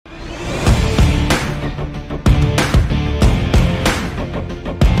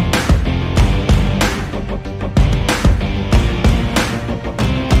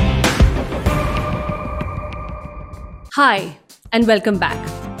Hi, and welcome back.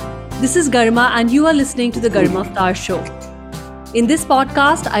 This is Garma, and you are listening to the Garma Avatar Show. In this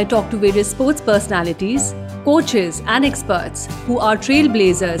podcast, I talk to various sports personalities, coaches, and experts who are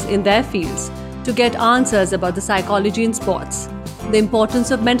trailblazers in their fields to get answers about the psychology in sports, the importance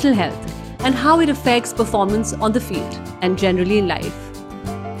of mental health, and how it affects performance on the field and generally in life.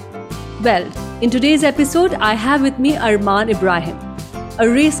 Well, in today's episode, I have with me Armaan Ebrahim, a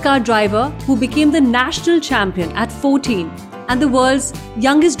race car driver who became the national champion at 14 and the world's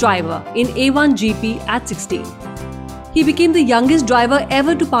youngest driver in A1 GP at 16. He became the youngest driver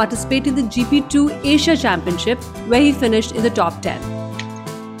ever to participate in the GP2 Asia Championship, where he finished in the top 10.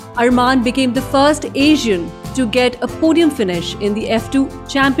 Armaan became the first Asian to get a podium finish in the F2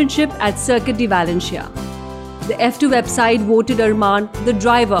 Championship at Circuit de Valencia. The F2 website voted Armaan the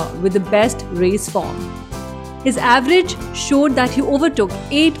driver with the best race form. His average showed that he overtook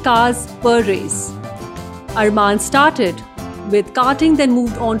 8 cars per race. Armaan started with karting, then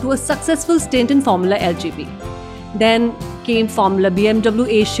moved on to a successful stint in Formula LGP. Then came Formula BMW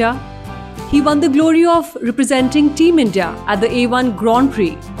Asia. He won the glory of representing Team India at the A1 Grand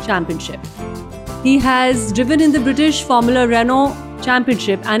Prix Championship. He has driven in the British Formula Renault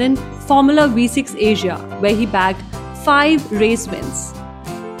Championship and in Formula V6 Asia, where he bagged 5 race wins.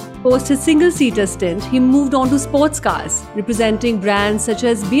 Post his single-seater stint, he moved on to sports cars, representing brands such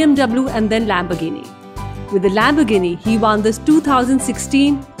as BMW and then Lamborghini. With the Lamborghini, he won the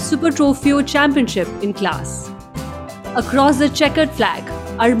 2016 Super Trofeo Championship in class. Across the checkered flag,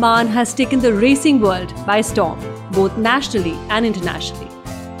 Armaan has taken the racing world by storm, both nationally and internationally.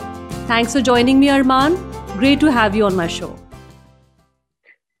 Thanks for joining me, Armaan. Great to have you on my show.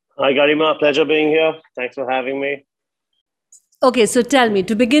 Hi, Garima. Pleasure being here. Thanks for having me. Okay, so tell me,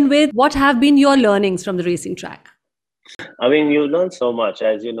 to begin with, what have been your learnings from the racing track? I mean, you learn so much,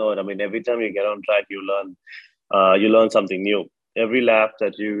 as you know. I mean, every time you get on track, you learn something new. Every lap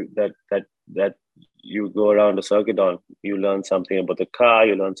that you go around the circuit on, you learn something about the car.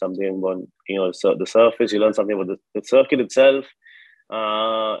 You learn something about the surface. You learn something about the circuit itself,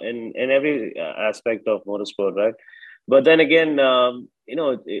 in every aspect of motorsport, right? But then again,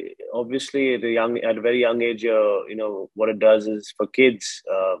 obviously at a very young age, what it does is for kids,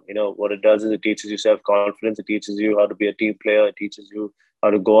 what it does is it teaches you self-confidence. It teaches you how to be a team player. It teaches you how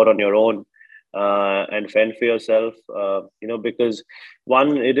to go out on your own and fend for yourself, because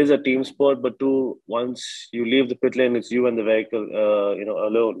one, it is a team sport, but two, once you leave the pit lane, it's you and the vehicle,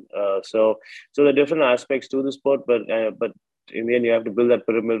 alone. So there are different aspects to the sport, but in the end, you have to build that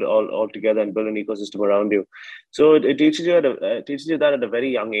pyramid all together and build an ecosystem around you. So it teaches you that at a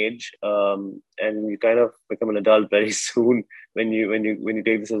very young age, and you kind of become an adult very soon when you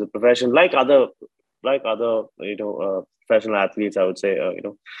take this as a profession, like other professional athletes, I would say,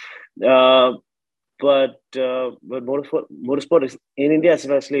 But motorsport is, in India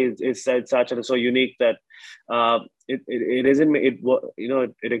especially, it's such and so unique that it isn't, it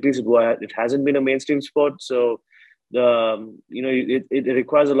hasn't been a mainstream sport. So it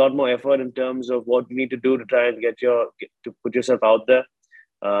requires a lot more effort in terms of what you need to do to try and to put yourself out there.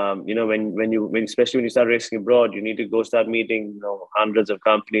 Especially when you start racing abroad, you need to go start meeting hundreds of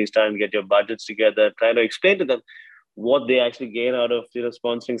companies, try and get your budgets together, try to explain to them what they actually gain out of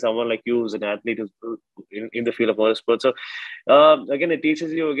sponsoring someone like you who's an athlete who's in the field of motorsport. So again, it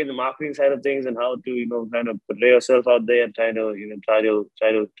teaches you the marketing side of things and how to kind of put yourself out there and try to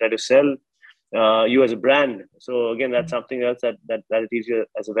sell you as a brand. So again, that's something else that it teaches you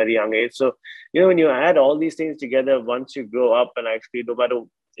as a very young age. So when you add all these things together, once you grow up, and actually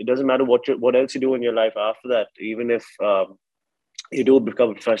it doesn't matter what else you do in your life after that, even if you do become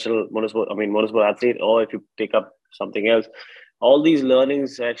a professional motorsport athlete, or if you take up something else, all these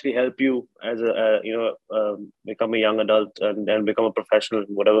learnings actually help you as become a young adult and become a professional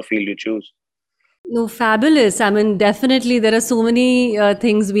in whatever field you choose. No, fabulous. I mean, definitely there are so many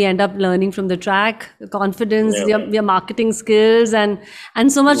things we end up learning from the track, the confidence, your marketing skills, and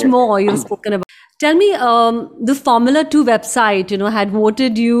so much more you've spoken about. Tell me, the Formula 2 website, had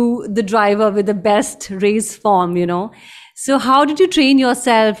voted you the driver with the best race form, So how did you train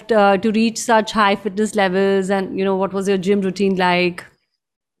yourself to reach such high fitness levels, and, what was your gym routine like?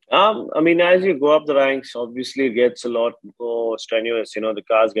 As you go up the ranks, obviously it gets a lot more strenuous. The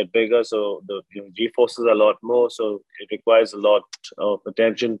cars get bigger, so the G-forces are a lot more. So it requires a lot of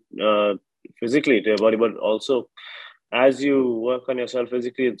attention physically to your body, but also as you work on yourself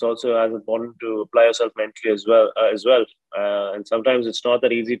physically, it's also as important to apply yourself mentally as well. And sometimes it's not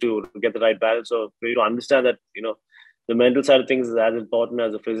that easy to get the right balance. So for you to understand that, the mental side of things is as important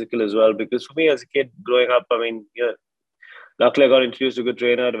as the physical as well. Because for me as a kid growing up, luckily I got introduced to a good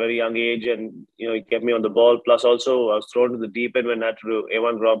trainer at a very young age, and he kept me on the ball. Plus, also I was thrown to the deep end when I had to do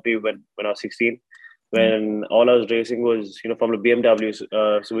A1 Grand Prix when I was 16. Yeah. When all I was racing was from the BMW,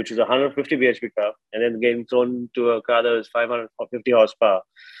 so which was a 150 bhp car, and then getting thrown to a car that was 550 horsepower.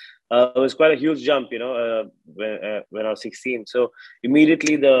 It was quite a huge jump, when I was 16. So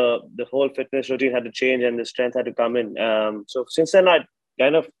immediately the whole fitness routine had to change and the strength had to come in. So since then, I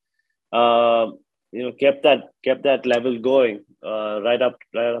kind of kept that level going right up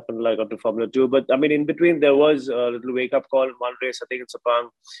until I got to Formula Two. But I mean, in between there was a little wake up call in one race, I think in Sepang,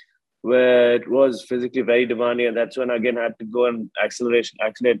 where it was physically very demanding, and that's when I again had to go and accelerate,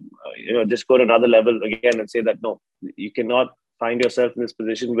 just go to another level again and say that no, you cannot find yourself in this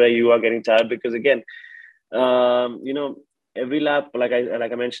position where you are getting tired, because again, every lap, like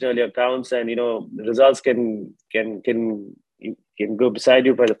I mentioned earlier, counts, and results can go beside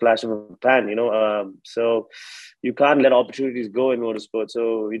you by the flash of a pan. So you can't let opportunities go in motorsport.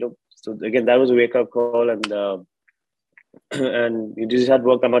 So again, that was a wake up call, and and you just had to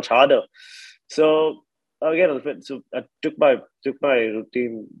work much harder. So again, so I took my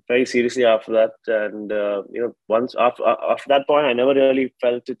routine very seriously after that, and once after that point, I never really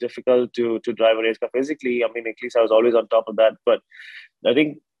felt it difficult to drive a race car physically. I mean, at least I was always on top of that. But I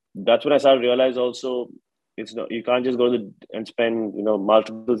think that's when I started to realize also, it's not, you can't just go and spend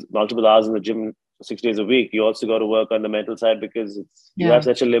multiple hours in the gym 6 days a week. You also got to work on the mental side, because you Yeah. have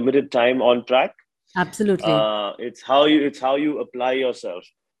such a limited time on track. Absolutely. It's how you apply yourself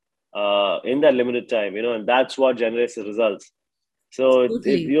in that limited time, and that's what generates the results. So it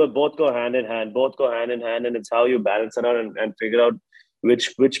Totally. you both go hand in hand, and it's how you balance it out, and figure out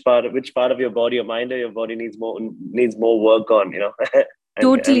which part of your body, your mind, or your body needs more work on, and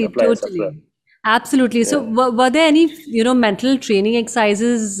Totally, apply yourself to that. totally. Absolutely. So Yeah. were there any, mental training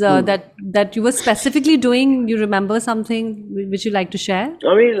exercises that you were specifically doing? You remember something which you like to share?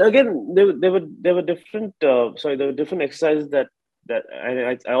 I mean, again, there were different. Sorry, there were different exercises that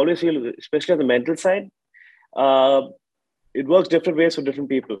I always feel, especially on the mental side. Uh, it works different ways for different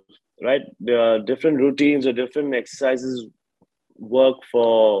people, right? There are different routines or different exercises work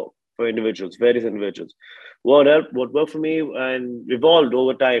for individuals, various individuals. What worked for me and evolved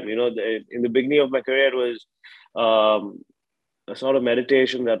over time. In the beginning of my career, it was a sort of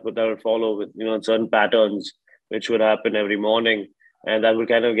meditation that would follow with certain patterns which would happen every morning, and that would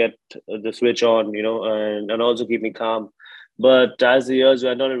kind of get the switch on, and also keep me calm. But as the years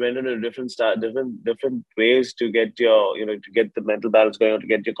went on, it went into different ways to get to get the mental balance going, or to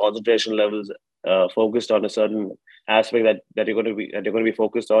get your concentration levels focused on a certain aspect that you're going to be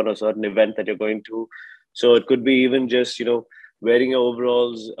focused on, a certain event that you're going to. So it could be even just wearing your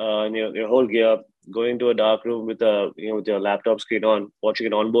overalls and your whole gear, going to a dark room with your laptop screen on, watching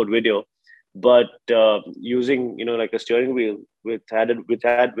an onboard video, but using like a steering wheel which had a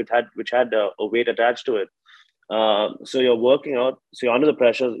weight attached to it. So you're working out. So you're under the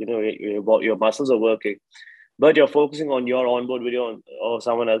pressure. Your muscles are working, but you're focusing on your onboard video or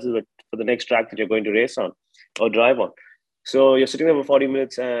someone else's for the next track that you're going to race on or drive on. So you're sitting there for 40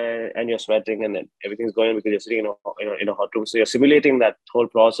 minutes, and you're sweating, and then everything's going because you're sitting in a hot room. So you're simulating that whole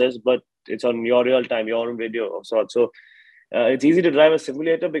process, but it's on your real time, your own video of sorts. So it's easy to drive a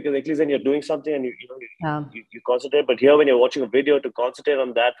simulator because at least then you're doing something, and Yeah. you concentrate. But here, when you're watching a video, to concentrate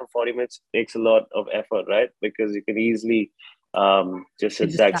on that for 40 minutes takes a lot of effort, right? Because you can easily just Get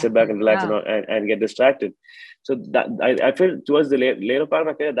sit back distracted. and relax, Yeah. and get distracted. So that I feel towards the later part of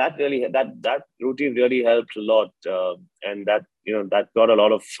my career, that routine really helped a lot, and that got a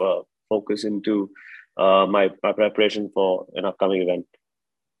lot of focus into my preparation for an upcoming event.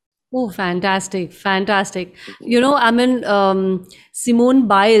 Oh, fantastic, fantastic. I mean, Simone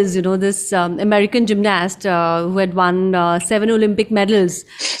Biles, this American gymnast who had won 7 Olympic medals,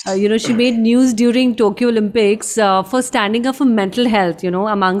 she made news during Tokyo Olympics for standing up for mental health,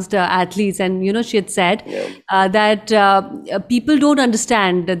 amongst athletes. And, she had said Yeah. that people don't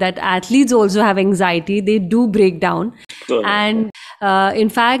understand that athletes also have anxiety. They do break down. So And in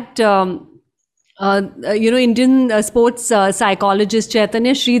fact, Indian sports psychologist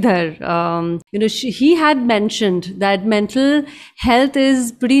Chaitanya Sridhar, he had mentioned that mental health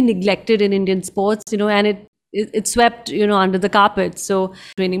is pretty neglected in Indian sports, and it swept, under the carpet. So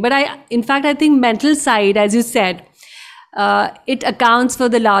training, but in fact, I think mental side, as you said, it accounts for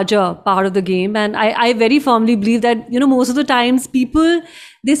the larger part of the game, and I very firmly believe that most of the times people,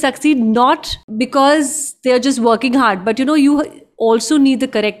 they succeed not because they're just working hard, but you also need the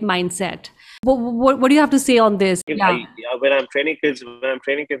correct mindset. What do you have to say on this? Yeah. When I'm training kids,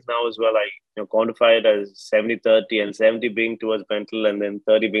 now as well, I quantify it as 70-30, and 70 being towards mental, and then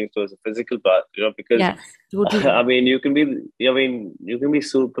 30 being towards the physical part. Because Yes. Totally. I mean, you can be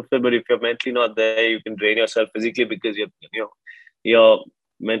super fit, but if you're mentally not there, you can drain yourself physically because you're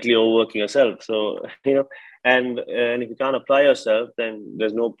mentally overworking yourself. So and if you can't apply yourself, then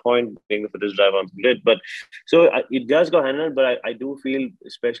there's no point being the fittest driver on the grid. But so it does go hand in hand, but I do feel,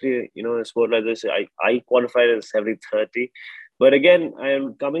 especially in a sport like this, I qualified as 70-30. But again, I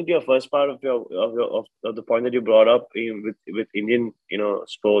am coming to your first part of the point that you brought up with Indian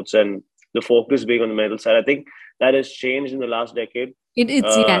sports and the focus being on the mental side. I think that has changed in the last decade.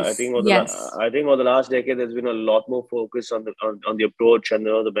 It's I yes, think yes. I think over the last decade, there's been a lot more focus on the approach and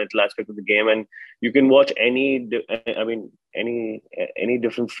the mental aspect of the game. And you can watch any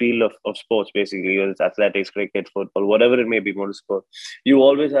different field of sports, basically, whether it's athletics, cricket, football, whatever it may be, motorsport. You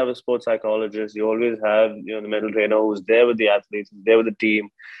always have a sports psychologist. You always have the mental trainer who's there with the athletes, who's there with the team.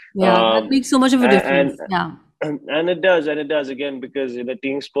 Yeah, that Um, makes so much of a and difference. Yeah. and it does again, because in a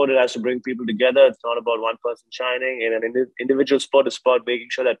team sport it has to bring people together. It's not about one person shining. In an individual sport, it's about making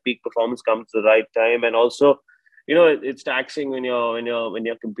sure that peak performance comes at the right time. And also, it's taxing when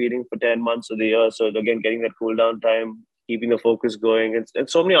you're competing for 10 months of the year. So again, getting that cool down time, keeping the focus going, and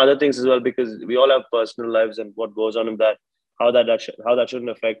so many other things as well, because we all have personal lives and what goes on in that, how that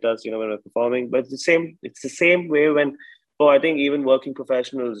shouldn't affect us when we're performing. But it's the same way when, I think, even working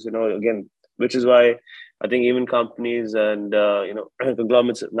professionals, again, which is why I think even companies and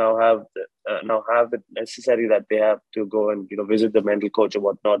conglomerates now have it necessary that they have to go and visit the mental coach or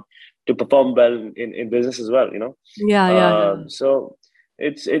whatnot to perform well in business as well. Yeah, yeah, yeah. So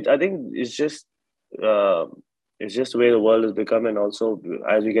I think uh, it's just the way the world has become, and also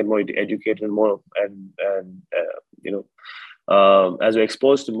as we get more educated and more and as we're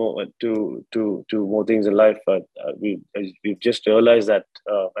exposed to more things in life, we've just realized that,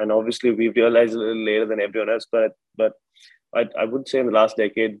 and obviously we've realized a little later than everyone else, but I would say in the last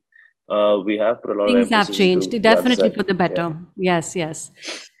decade, we have put a lot of Things have emphasis changed. into the other Definitely side. for the Yeah. better. Yes, yes.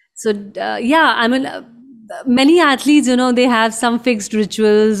 So, yeah, I mean, many athletes, they have some fixed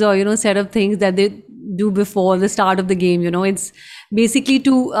rituals or, set of things that they do before the start of the game. It's basically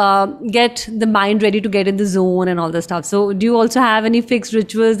to get the mind ready to get in the zone and all the stuff. So, do you also have any fixed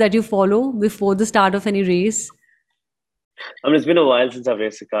rituals that you follow before the start of any race? I mean, it's been a while since I've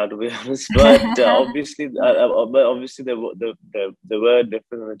raced a car, to be honest. But obviously, there were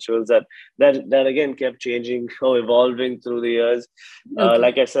different rituals that again kept changing or evolving through the years. Okay.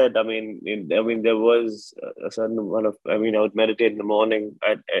 Like I said, there was a certain amount of. I would meditate in the morning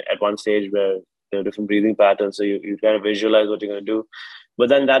at one stage where there are different breathing patterns, so you kind of visualize what you're going to do. But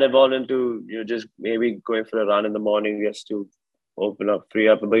then that evolved into just maybe going for a run in the morning just to open up, free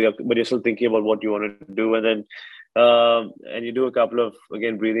up, but you're still thinking about what you want to do, and then and you do a couple of,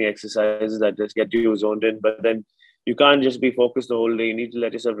 again, breathing exercises that just get you zoned in. But then you can't just be focused the whole day. You need to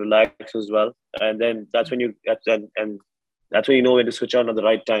let yourself relax as well, and then and that's when you know when to switch on at the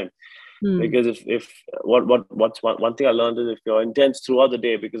right time. Hmm. Because if what's one thing I learned is, if you're intense throughout the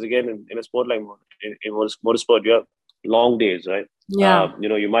day, because again, in a sport like in motorsport, you have long days, right? Yeah.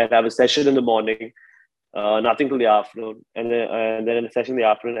 You might have a session in the morning, nothing till the afternoon, and then in a session in the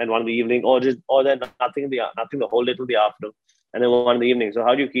afternoon, and one in the evening, or then nothing the whole day till the afternoon, and then one in the evening. So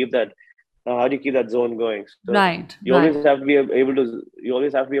how do you keep that? How do you keep that zone going? So Right, right. you always have to be able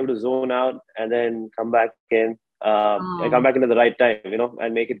to zone out and then come back in, and come Oh, back in at the right time,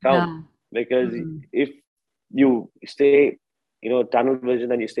 and make it count. yeah. Because Hmm. if you stay, tunnel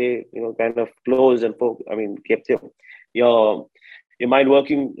vision, and you stay, kind of closed and kept your mind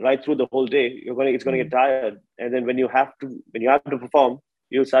working right through the whole day, it's gonna get Hmm. tired, and then when you have to perform,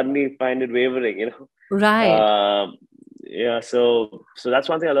 you suddenly find it wavering. Right. Um, yeah, so that's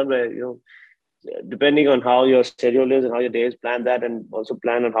one thing I learned, where depending on how your schedule is and how your day is, plan that, and also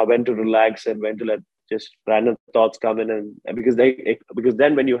plan on how when to relax and when to let just random thoughts come in, and because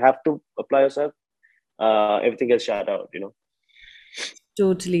then when you have to apply yourself, everything gets shut out.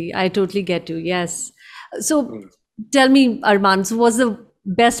 Totally. I totally get you. Yes. So Mm. tell me, Arman, so what's the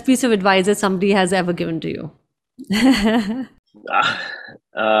best piece of advice that somebody has ever given to you?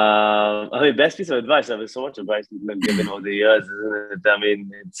 Best piece of advice. I mean, so much advice been given over the years, isn't it? I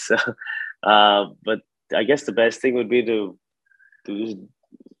mean, it's, but I guess the best thing would be to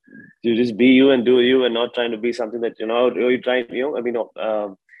just be you and do you, and not trying to be something that you try.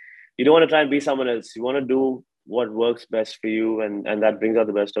 You don't want to try and be someone else. You want to do what works best for you, and that brings out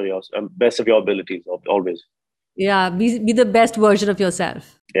the best of yours, best of your abilities, always. Yeah, be the best version of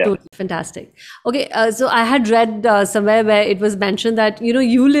yourself. Yeah. Totally fantastic. Okay, so I had read somewhere where it was mentioned that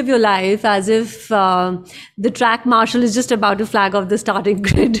you live your life as if the track marshal is just about to flag off the starting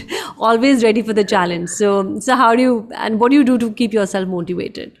grid, always ready for the challenge. So how do you and what do you do to keep yourself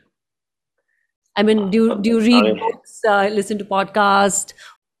motivated? I mean, do you I read mean, books, listen to podcasts?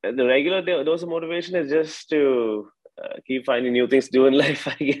 the regular dose of motivation is just to keep finding new things to do in life,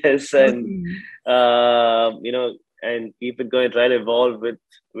 I guess, and Okay. you know, and keep it going. Try to evolve with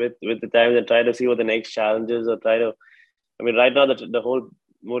the times, and try to see what the next challenge is, or try to. I mean, right now the whole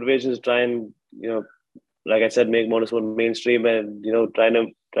motivation is try and like I said, make motorsport mainstream, and trying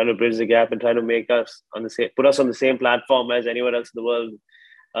to bridge the gap and try to make us on the same, put us on the same platform as anywhere else in the world.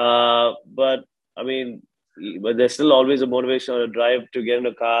 But I mean, but there's still always a motivation or a drive to get in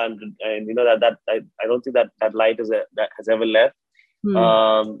a car, and I don't think that light that has ever left. Hmm.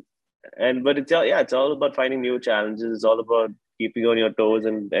 Um, and but it's all about finding new challenges. It's all about keeping on your toes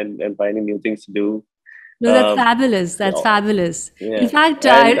and finding new things to do. No, that's Um, fabulous. That's yeah, fabulous. In yeah, fact,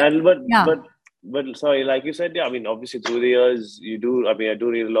 and yeah. but sorry, like you said, yeah. I mean, obviously through the years, you do. I mean, I do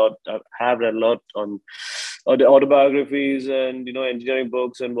read a lot. I have read a lot on the autobiographies and engineering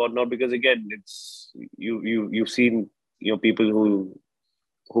books and whatnot. Because again, it's you've seen people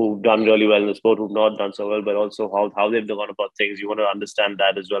who've done really well in the sport, who've not done so well, but also how they've gone about things. You want to understand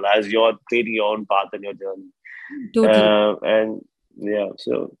that as well as you're creating your own path in your journey. Totally. And yeah,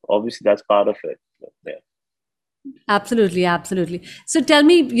 so obviously that's part of it. Yeah. Absolutely, absolutely. So tell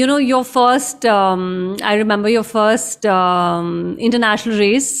me, your first, I remember your first international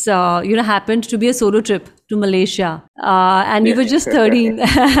race, happened to be a solo trip to Malaysia. And you were just 13,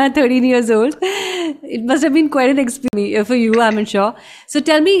 13 years old. It must have been quite an experience for you, I'm sure. So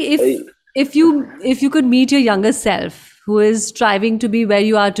tell me if you could meet your younger self who is striving to be where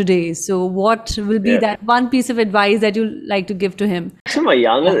you are today. So what will be Yeah. that one piece of advice that you like to give to him? So my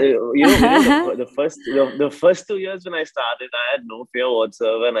youngest, within Yeah. the first 2 years when I started, I had no fear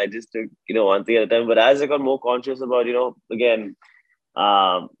whatsoever, and I just took one thing at a time. But as I got more conscious about, again,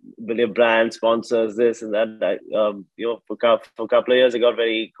 building a brand, sponsors, this and that, for a couple of years, I got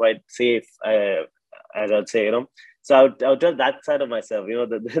quite safe, as I'd say, So I would tell that side of myself,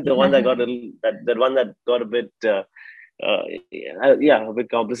 the one that got that one that got a bit. A bit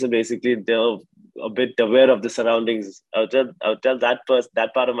complacent basically. They're a bit aware of the surroundings. I'll tell that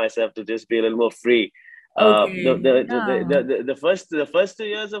part of myself to just be a little more free. Okay. Yeah. The first 2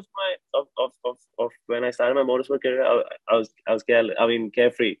 years of of when I started my motorsport career,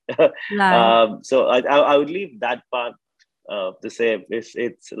 carefree. Right. So I would leave that part the same.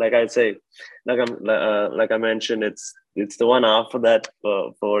 It's like I say, like I mentioned, it's the one after that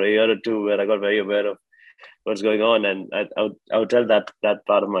for a year or two where I got very aware of what's going on, and I would tell that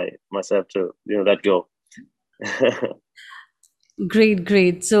part of myself to let go. Great,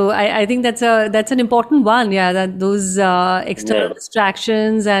 great. So I think that's an important one. Yeah, that those external Yeah,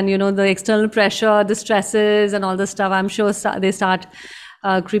 distractions and the external pressure, the stresses and all the stuff, I'm sure they start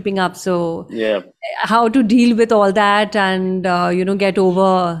creeping up. So yeah, how to deal with all that and get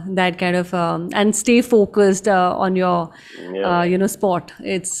over that kind of and stay focused on your yeah. sport.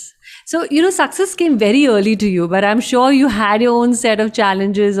 It's so success came very early to you, but I'm sure you had your own set of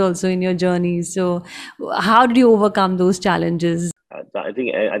challenges also in your journey. So how did you overcome those challenges? I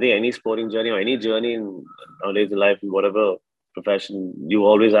think any sporting journey or any journey nowadays in life, in whatever profession, you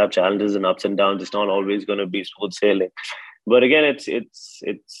always have challenges and ups and downs. It's not always going to be smooth sailing. But again, it's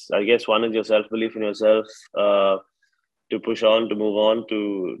I guess one is your self belief in yourself, to push on, to move on,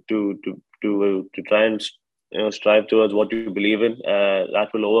 to try and strive towards what you believe in. That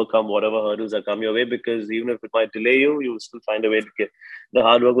will overcome whatever hurdles that come your way. Because even if it might delay you, you will still find a way to get the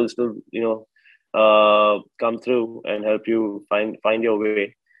hard work will still come through and help you find your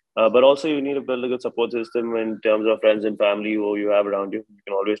way. But also, you need to build a good support system in terms of friends and family who you have around you. You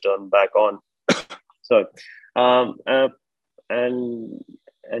can always turn back on. So, um, uh, and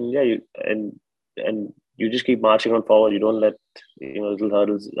and yeah, and you just keep marching on forward. You don't let little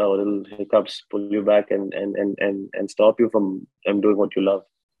hurdles or little hiccups pull you back and stop you from doing what you love.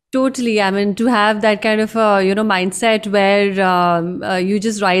 Totally. I mean, to have that kind of mindset where you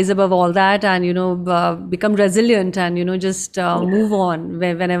just rise above all that and become resilient and just move on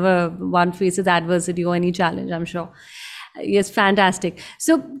whenever one faces adversity or any challenge. I'm sure. Yes, fantastic.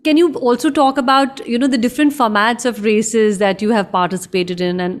 So, can you also talk about the different formats of races that you have participated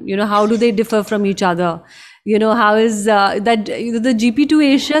in, and how do they differ from each other? How is that the GP2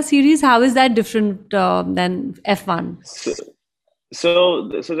 Asia series? How is that different than F1? So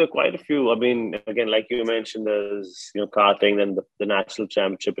there are quite a few. I mean, again, like you mentioned, there's karting, then the national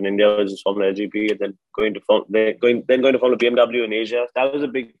championship in India, which is Formula LGP, and then going to Formula BMW in Asia. That was a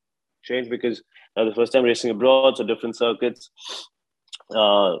big change because the first time racing abroad, so different circuits,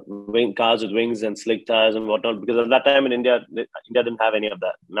 cars with wings and slick tires and whatnot. Because at that time in India, India didn't have any of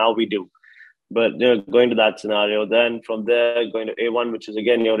that. Now we do. But going to that scenario, then from there going to A1, which is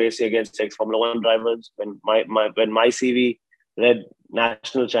again you're racing against ex Formula One drivers. When my CV read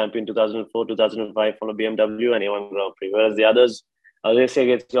national champion 2004, 2005 from a BMW and A1 Grand Prix, whereas the others are racing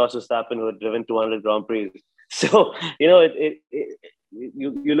against Jos Verstappen who had driven 200 Grand Prix. So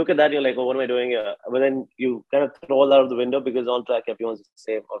you look at that, you're like, oh, what am I doing here? But then you kind of throw all out of the window because on track everyone's the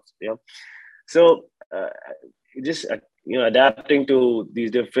same. So just adapting to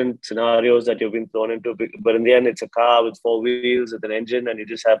these different scenarios that you've been thrown into. But in the end, it's a car with four wheels with an engine, and you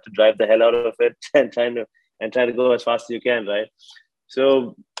just have to drive the hell out of it and try to go as fast as you can, right?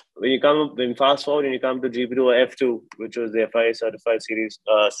 So when fast forward and you come to GP2 or F2, which was the FIA certified series,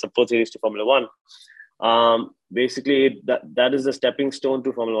 support series to Formula One. Basically that is the stepping stone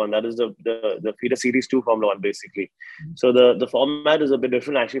to Formula One. That is the feeder series to Formula One, basically. So the format is a bit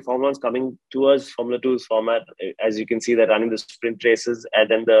different. Actually, Formula One's coming towards Formula 2's format. As you can see, they're running the sprint races and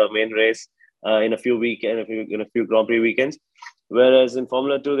then the main race in a few Grand Prix weekends. Whereas in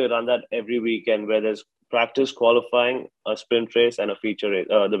Formula 2, they run that every weekend, where there's practice, qualifying, a sprint race, and a feature race,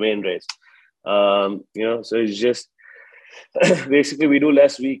 the main race. So it's just basically we do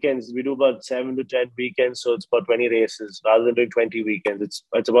less weekends. We do about 7 to 10 weekends, so it's about 20 races rather than doing 20 weekends.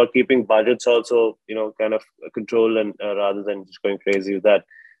 It's about keeping budgets also kind of controlled, and rather than just going crazy with that.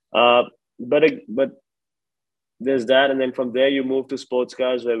 But there's that, and then from there you move to sports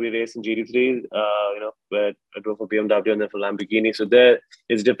cars, where we race in GT3. Where I drove for BMW and then for Lamborghini. So there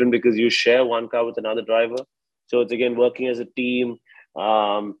it's different because you share one car with another driver. So it's again working as a team.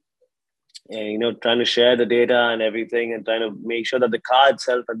 And, trying to share the data and everything, and trying to make sure that the car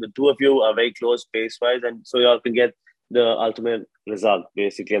itself and the two of you are very close pace wise, and so you all can get the ultimate result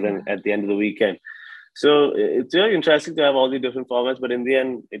basically. And then at the end of the weekend, so it's really interesting to have all the different formats, but in the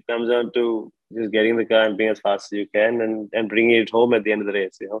end it comes down to just getting the car and being as fast as you can and bringing it home at the end of the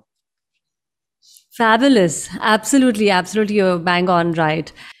race. Fabulous. Absolutely, you're bang on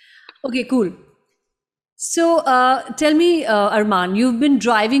right. Okay, cool. So tell me, Armaan, you've been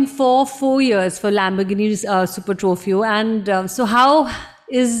driving for 4 years for Lamborghini's Super Trofeo, and so how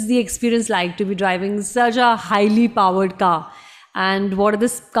is the experience like to be driving such a highly powered car? And what are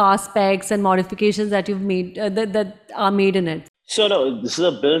the car specs and modifications that you've made that are made in it? So no, this is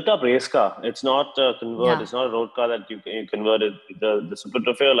a built-up race car. It's not a convert. Yeah. It's not a road car that you convert it. The Super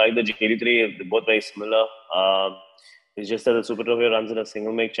Trofeo, like the GT3, they're both very similar. It's just that the Super Trofeo runs in a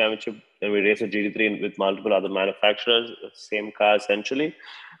single make championship, and we race a GT3 with multiple other manufacturers, same car essentially.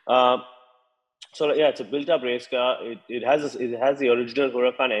 Uh, so yeah, it's a built-up race car. It has the original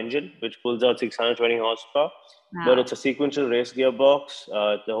Huracan engine, which pulls out 620 horsepower, but Wow. it's a sequential race gearbox.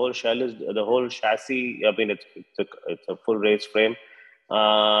 The whole chassis. I mean, it's a full race frame,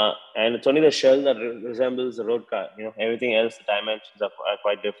 and it's only the shell that resembles the road car. Everything else, the dimensions are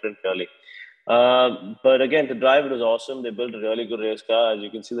quite different, really. But again, to drive it was awesome. They built a really good race car. As you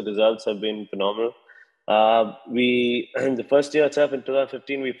can see, the results have been phenomenal. We in the first year itself in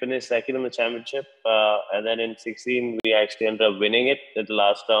 2015 we finished second in the championship, and then in 16 we actually ended up winning it at the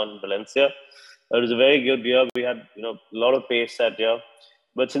last round in Valencia. It was a very good year. We had a lot of pace that year,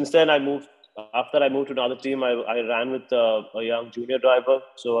 but since then after I moved to another team. I ran with a young junior driver,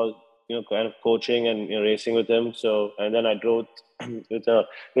 so I was kind of coaching and racing with him. So and then I drove with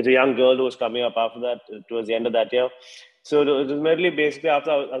a young girl who was coming up after that towards the end of that year. So it was mainly basically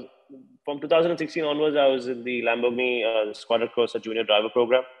after from 2016 onwards, I was in the Lamborghini Squadra Corsa Junior Driver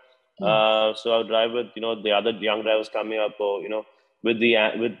Program. So I would drive with the other young drivers coming up, or with the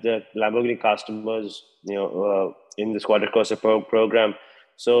Lamborghini customers, in the Squadra Corsa program.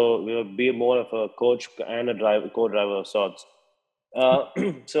 So we would be more of a coach and a co-driver of sorts. Uh,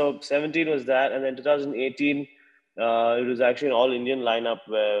 so 17 was that, and then 2018, it was actually an all-Indian lineup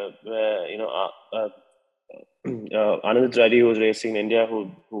where Anand Reddy, who was racing in India,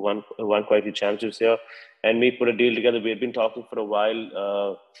 who won quite a few championships here, and we put a deal together. We had been talking for a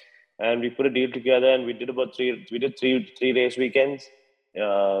while, and we put a deal together, and we did three race weekends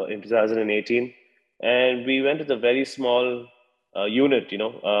in 2018, and we went with a very small unit.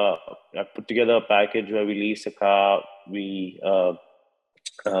 I put together a package where we leased a car, we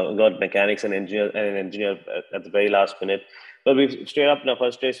got mechanics and an engineer at the very last minute. But we straight up in our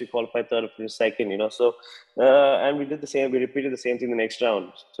first race, we qualified third, finished second, So, and we did the same. We repeated the same thing the next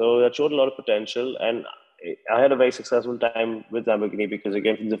round. So that showed a lot of potential. And I had a very successful time with Lamborghini because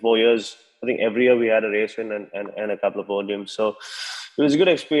again, for the 4 years, I think every year we had a race win and a couple of podiums. So it was a good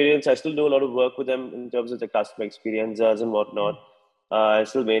experience. I still do a lot of work with them in terms of the customer experiences and whatnot. I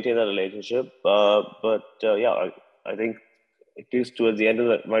still maintain that relationship. I think at least towards the end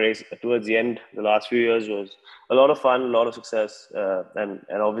of my race, towards the end, the last few years was a lot of fun, a lot of success, and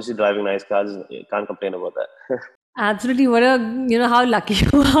obviously driving nice cars. Can't complain about that. Absolutely. What a, how lucky you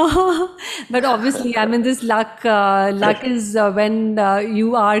are. But obviously, I mean, this luck is when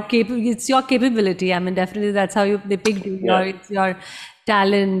you are capable, it's your capability. I mean, definitely that's how they picked you. Yeah. It's your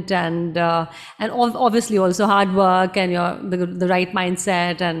talent and obviously also hard work and the right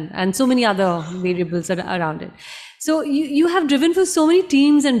mindset and so many other variables around it. So you have driven for so many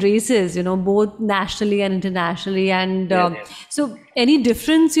teams and races, both nationally and internationally. And Yeah. so any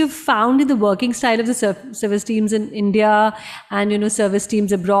difference you've found in the working style of the service teams in India and, service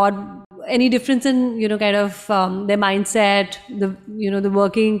teams abroad? Any difference in, kind of their mindset, the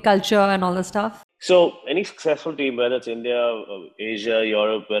working culture and all the stuff? So any successful team, whether it's India, Asia,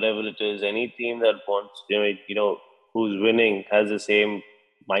 Europe, wherever it is, any team that wants, who's winning has the same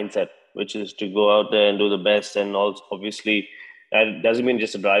mindset, which is to go out there and do the best. And also, obviously, that doesn't mean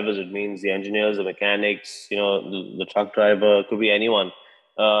just the drivers. It means the engineers, the mechanics, the truck driver, could be anyone.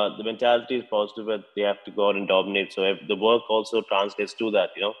 The mentality is positive, but they have to go out and dominate. So if the work also translates to that.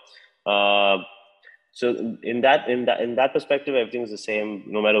 So in that perspective, everything's the same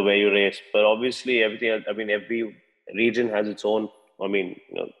no matter where you race. But obviously, everything. I mean, every region has its own. I mean,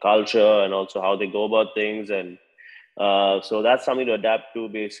 culture and also how they go about things, and so that's something to adapt to,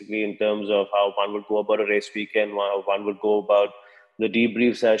 basically, in terms of how one would go about a race weekend, how one would go about the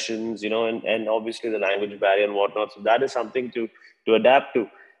debrief sessions, and obviously the language barrier and whatnot. So that is something to adapt to.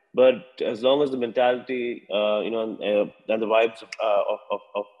 But as long as the mentality, and the vibes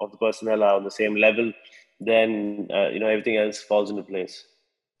of the personnel are on the same level, then everything else falls into place.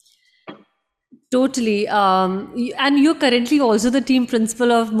 Totally. And you're currently also the team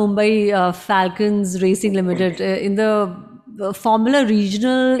principal of Mumbai Falcons Racing Limited in the Formula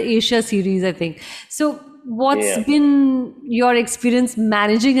Regional Asia Series, I think. So, what's Yeah. been your experience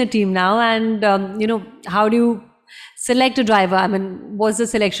managing a team now? And, how do you select a driver? I mean, what's the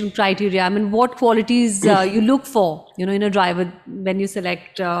selection criteria? I mean, what qualities you look for, in a driver when you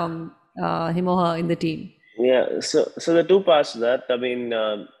select him or her in the team? Yeah, so the two parts to that. I mean,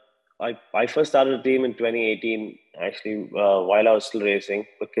 I first started a team in 2018, actually, while I was still racing,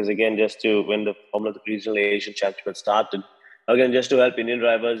 because again, just to when the Formula Regional Asian Championship had started, again, just to help Indian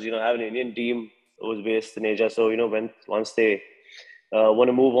drivers, have an Indian team who was based in Asia. So when once they want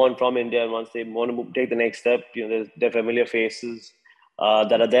to move on from India and once they want to take the next step, they're familiar faces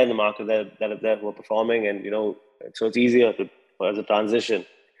that are there in the market that are there who are performing, and so it's easier as a transition.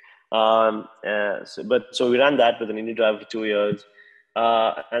 So we ran that with an Indian driver for 2 years,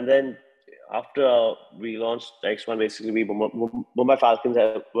 and then after we launched X1, basically Mumbai Falcons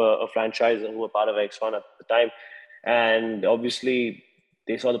were a franchise who were part of X1 at the time, and obviously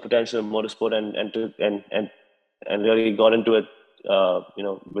they saw the potential of motorsport and really got into it,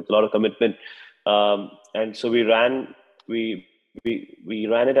 with a lot of commitment, and so we ran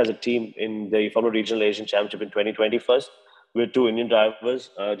it as a team in the Formula Regional Asian Championship in 2020 first with two Indian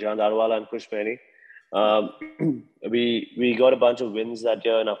drivers, Jahan Darwala and Kush Mehri. We got a bunch of wins that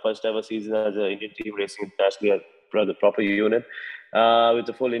year in our first ever season as an Indian team racing internationally for the proper unit, with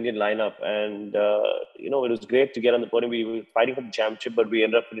the full Indian lineup. And it was great to get on the podium. We were fighting for the championship, but we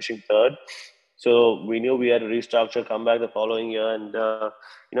ended up finishing third. So we knew we had to restructure, come back the following year, and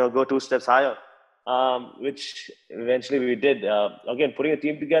go two steps higher, which eventually we did. Again, putting a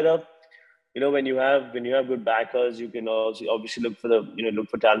team together, when you have good backers, you can also obviously look for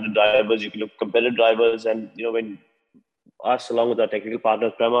talented drivers. You can look for competitive drivers, and when us along with our technical partner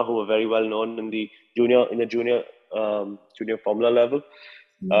Prema, who are very well known in the junior formula level,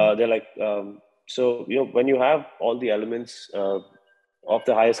 they're like, so when you have all the elements of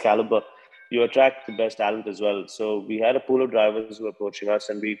the highest caliber, you attract the best talent as well. So we had a pool of drivers who were approaching us,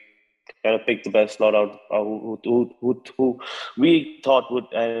 and we kind of picked the best lot out, who we thought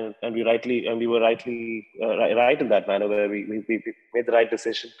would, and we were rightly right in that manner, where we made the right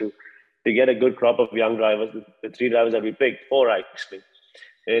decision to get a good crop of young drivers. The three drivers that we picked, four actually,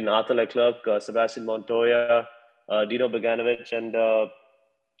 in Arthur Leclerc, Sebastian Montoya, Dino Beganovic, and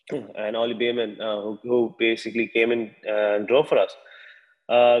Ollie Bayman, who basically came in and drove for us.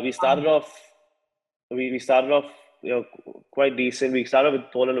 We started off we started off quite decent. We started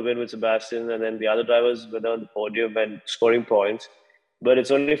with pole and win with Sebastian, and then the other drivers were on the podium and scoring points. But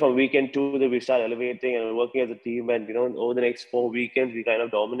it's only from weekend two that we started elevating and working as a team. And over the next 4 weekends, we kind of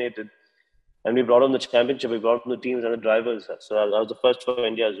dominated. and we brought on the championship. We brought on the teams and the drivers. So I was the first for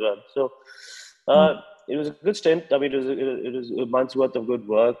India as well. So it was a good stint. I mean, it was a month's worth of good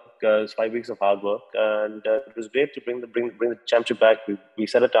work. It was 5 weeks of hard work, and it was great to bring the championship back. We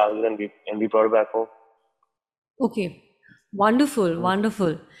set a target and we brought it back home. Okay. Wonderful,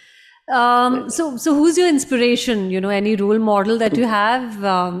 wonderful. So who's your inspiration? Any role model that you have?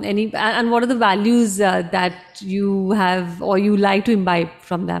 And what are the values that you have or you like to imbibe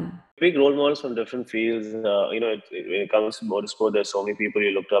from them? Big role models from different fields. When it comes to motorsport, there's so many people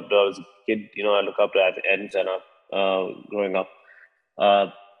you looked up to. I was a kid, I look up to Ed Senna growing up.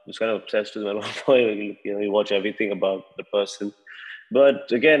 Was kind of obsessed with him. You watch everything about the person.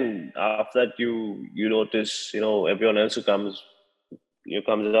 But again, after that, you notice, everyone else who comes up,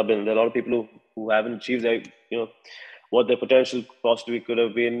 and there are a lot of people who haven't achieved their, what their potential possibly could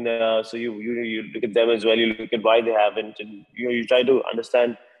have been. So you look at them as well. You look at why they haven't, and you try to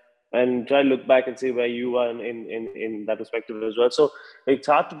understand and try to look back and see where you are in that perspective as well. So it's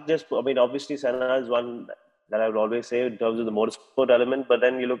hard to just. I mean, obviously, Senna is one that I would always say in terms of the motorsport element. But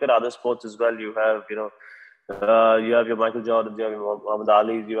then you look at other sports as well. You have, you have your Michael Jordans, you have your Muhammad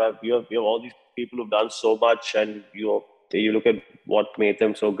Ali's, you have all these people who've done so much, and you look at what made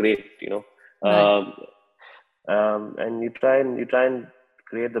them so great, Right. and you try and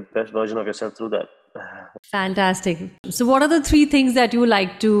create the best version of yourself through that. Fantastic. So what are the three things that you would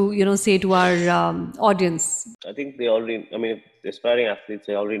like to, say to our audience? I think they already. I mean, if aspiring athletes,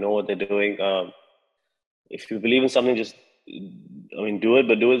 they already know what they're doing. If you believe in something, just do it,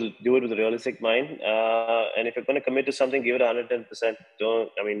 but do it with a realistic mind. And if you're going to commit to something, give it 110%.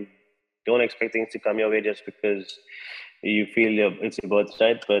 Don't expect things to come your way just because you feel it's your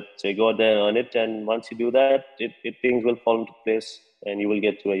birthright. But go out there and earn it, and once you do that, things will fall into place, and you will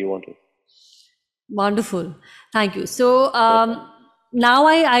get to where you want to. Wonderful. Thank you. So now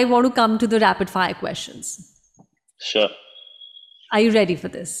I want to come to the rapid fire questions. Sure. Are you ready for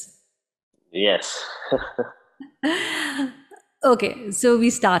this? Yes. Okay, so we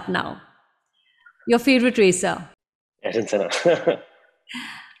start now. Your favorite racer? Ayrton Senna.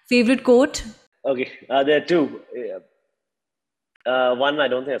 Favorite quote? Okay, there are two. One I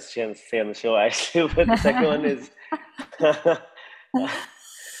don't think I should say on the show actually, but the second one is.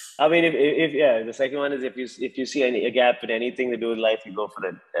 I mean, the second one is if you see a gap in anything to do with life, you go for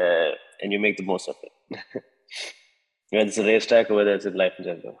it, and you make the most of it. Whether it's a racetrack or whether it's in life in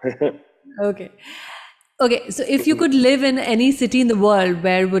general. Okay. Okay, so if you could live in any city in the world,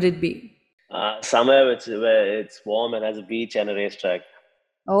 where would it be? Somewhere where it's warm and has a beach and a racetrack.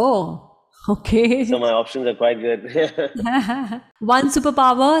 Oh, okay. So my options are quite good. One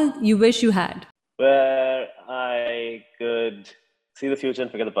superpower you wish you had? Where I could see the future and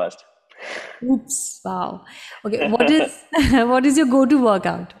forget the past. Oops, wow. Okay, what is your go-to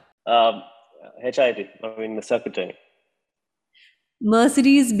workout? HIT, the circuit training.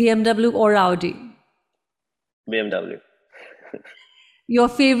 Mercedes, BMW, or Audi? BMW. Your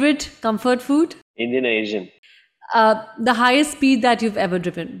favorite comfort food? Indian or Asian? The highest speed that you've ever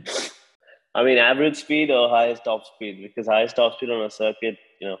driven? Average speed or highest top speed? Because highest top speed on a circuit,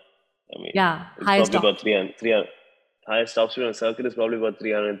 Yeah, it's highest probably top. about 300. Highest top speed on a circuit is probably about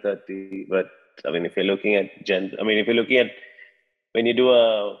 330. But if you're looking at when you do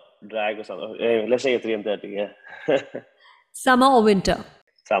a drag or something, let's say 330, yeah. Summer or winter?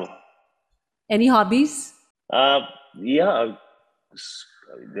 Summer. Any hobbies? Yeah.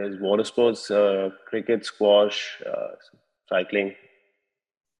 There's water sports, cricket, squash, cycling.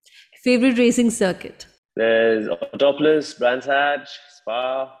 Favorite racing circuit? There's Autopolis, Brands Hatch,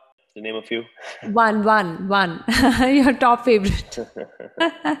 Spa, to name a few. One. Your top favorite.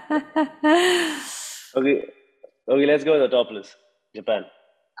 Okay, let's go with Autopolis, Japan.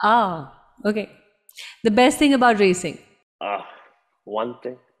 Okay. The best thing about racing? One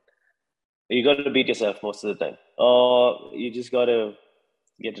thing. You got to beat yourself most of the time. Or you just got to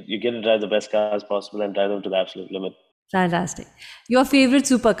get to drive the best cars possible and drive them to the absolute limit. Fantastic. Your favorite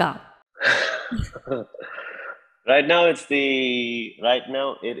supercar? Right now it is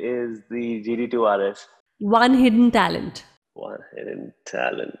the GT2 RS. One hidden talent? One hidden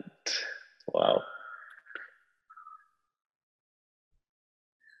talent. Wow.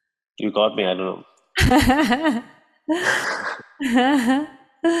 You got me, I don't know.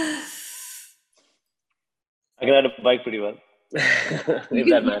 I can ride a bike pretty well. You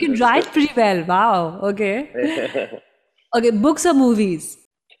can drive pretty well. Wow. Okay. Okay. Books or movies?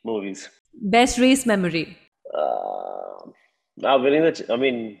 Movies. Best race memory? Winning the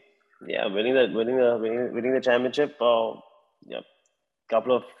championship.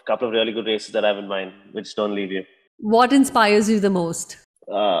 Couple of really good races that I have in mind, which don't leave you. What inspires you the most?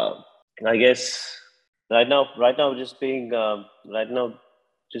 I guess right now, just being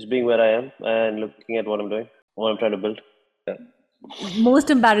where I am and looking at what I'm doing, what I'm trying to build. Yeah. Most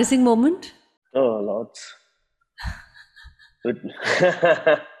embarrassing moment? Oh, lots. But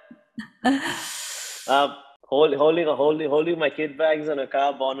um, holding my kid bags on a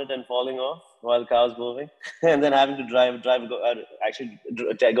car bonnet and falling off while the car's moving, and then having to drive, go actually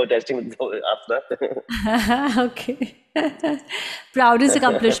go testing after that. Okay. Proudest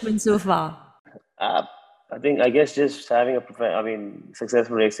accomplishment so far? Uh, I guess just having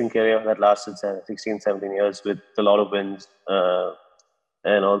successful racing career that lasted 16, 17 years with a lot of wins,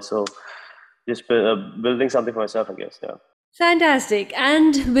 and also just building something for myself, I guess. Yeah. Fantastic.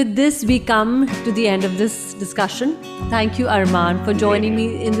 And with this, we come to the end of this discussion. Thank you, Armaan, for joining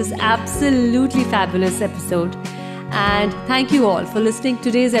me in this absolutely fabulous episode. And thank you all for listening to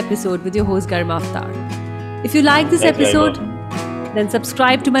today's episode with your host, Garma Aftar. If you like this Thanks, episode, Garima. then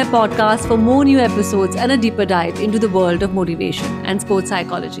subscribe to my podcast for more new episodes and a deeper dive into the world of motivation and sports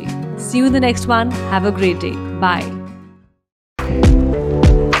psychology. See you in the next one. Have a great day. Bye.